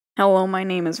Hello, my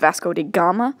name is Vasco da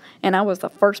Gama, and I was the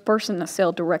first person to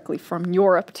sail directly from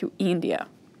Europe to India.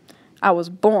 I was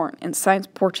born in Sines,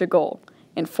 Portugal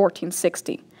in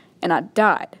 1460, and I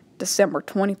died December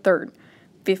 23rd,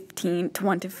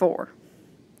 1524.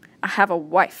 I have a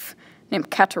wife named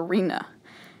Katerina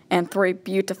and 3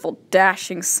 beautiful,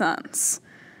 dashing sons.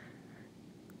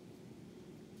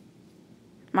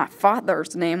 My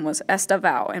father's name was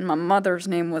Estevao, and my mother's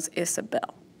name was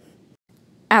Isabel.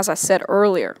 As I said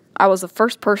earlier, I was the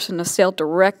first person to sail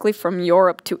directly from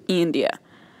Europe to India.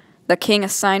 The king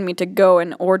assigned me to go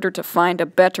in order to find a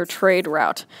better trade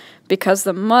route, because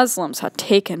the Muslims had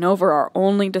taken over our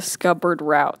only discovered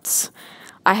routes.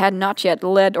 I had not yet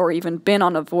led or even been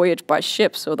on a voyage by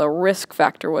ship, so the risk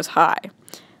factor was high.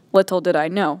 Little did I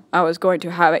know, I was going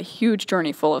to have a huge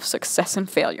journey full of success and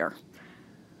failure.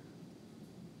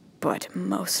 But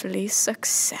mostly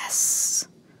success.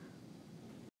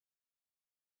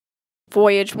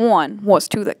 Voyage 1 was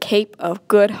to the Cape of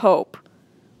Good Hope.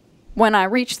 When I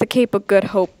reached the Cape of Good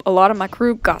Hope, a lot of my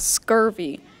crew got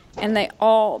scurvy, and they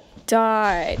all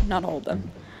died. Not all of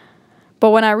them. But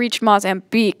when I reached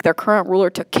Mozambique, their current ruler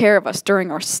took care of us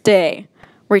during our stay.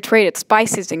 We traded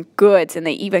spices and goods, and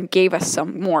they even gave us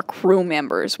some more crew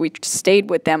members. We stayed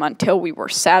with them until we were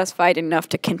satisfied enough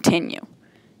to continue.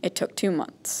 It took 2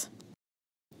 months.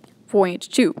 Voyage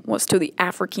 2 was to the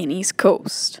African East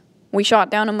Coast. We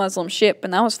shot down a Muslim ship,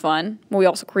 and that was fun. We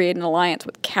also created an alliance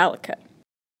with Calicut.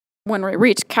 When we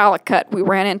reached Calicut, we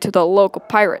ran into the local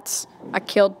pirates. I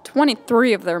killed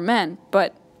 23 of their men,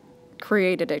 but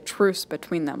created a truce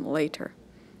between them later.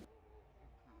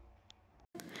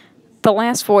 The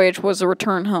last voyage was a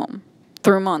return home.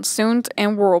 Through monsoons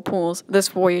and whirlpools, this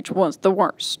voyage was the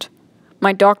worst.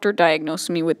 My doctor diagnosed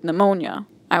me with pneumonia.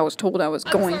 I was told I was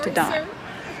going to die. Sir,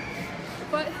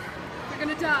 but you're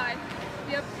gonna die.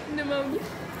 Yep, pneumonia.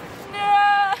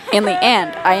 In the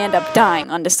end, I end up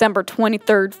dying on December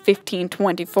 23rd,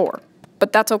 1524.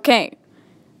 But that's okay.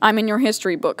 I'm in your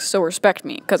history books, so respect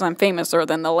me, because I'm famouser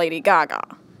than the Lady Gaga.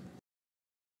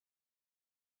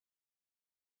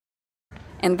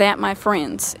 And that, my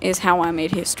friends, is how I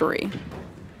made history.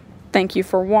 Thank you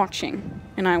for watching,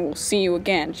 and I will see you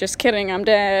again. Just kidding, I'm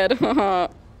dead.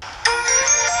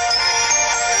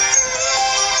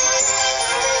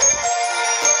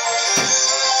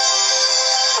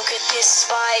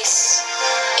 Spice,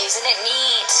 isn't it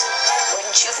neat?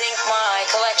 Wouldn't you think my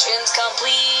collection's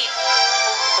complete?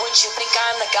 Wouldn't you think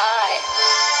I'm the guy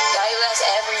who has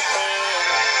everything?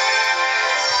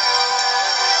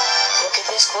 Look at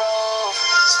this grove,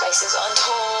 spices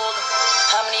untold.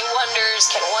 How many wonders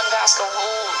can one Vasco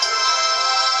hold?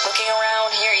 Looking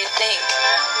around here, you think,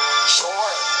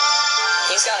 sure,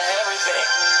 he's got everything.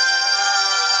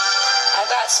 I've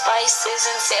got spices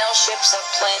and sail ships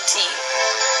aplenty.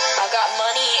 I've got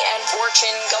money and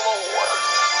fortune galore.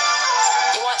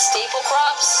 You want staple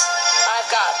crops? I've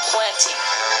got plenty.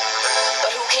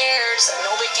 But who cares?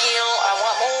 No big deal. I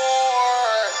want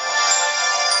more.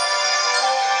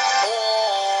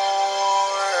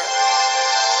 More.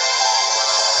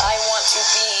 I want to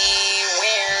be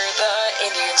where the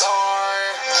Indians are.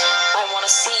 I want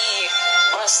to see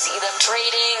them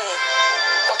trading,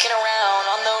 walking around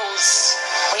on those,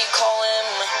 what do you call him?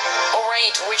 Oh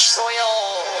right, which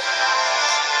soil?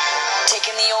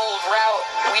 Taking the old route,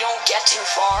 we don't get too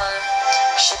far.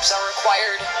 Ships are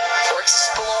required for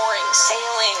exploring,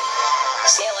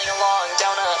 sailing along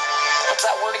down a, what's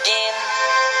that word again?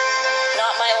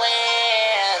 Not my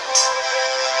land.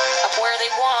 Up where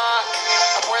they walk,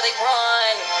 up where they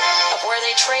run, up where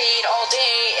they trade all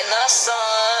day in the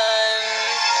sun.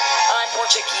 I'm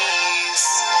Portuguese,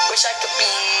 wish I could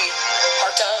be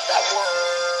part of that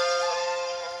world.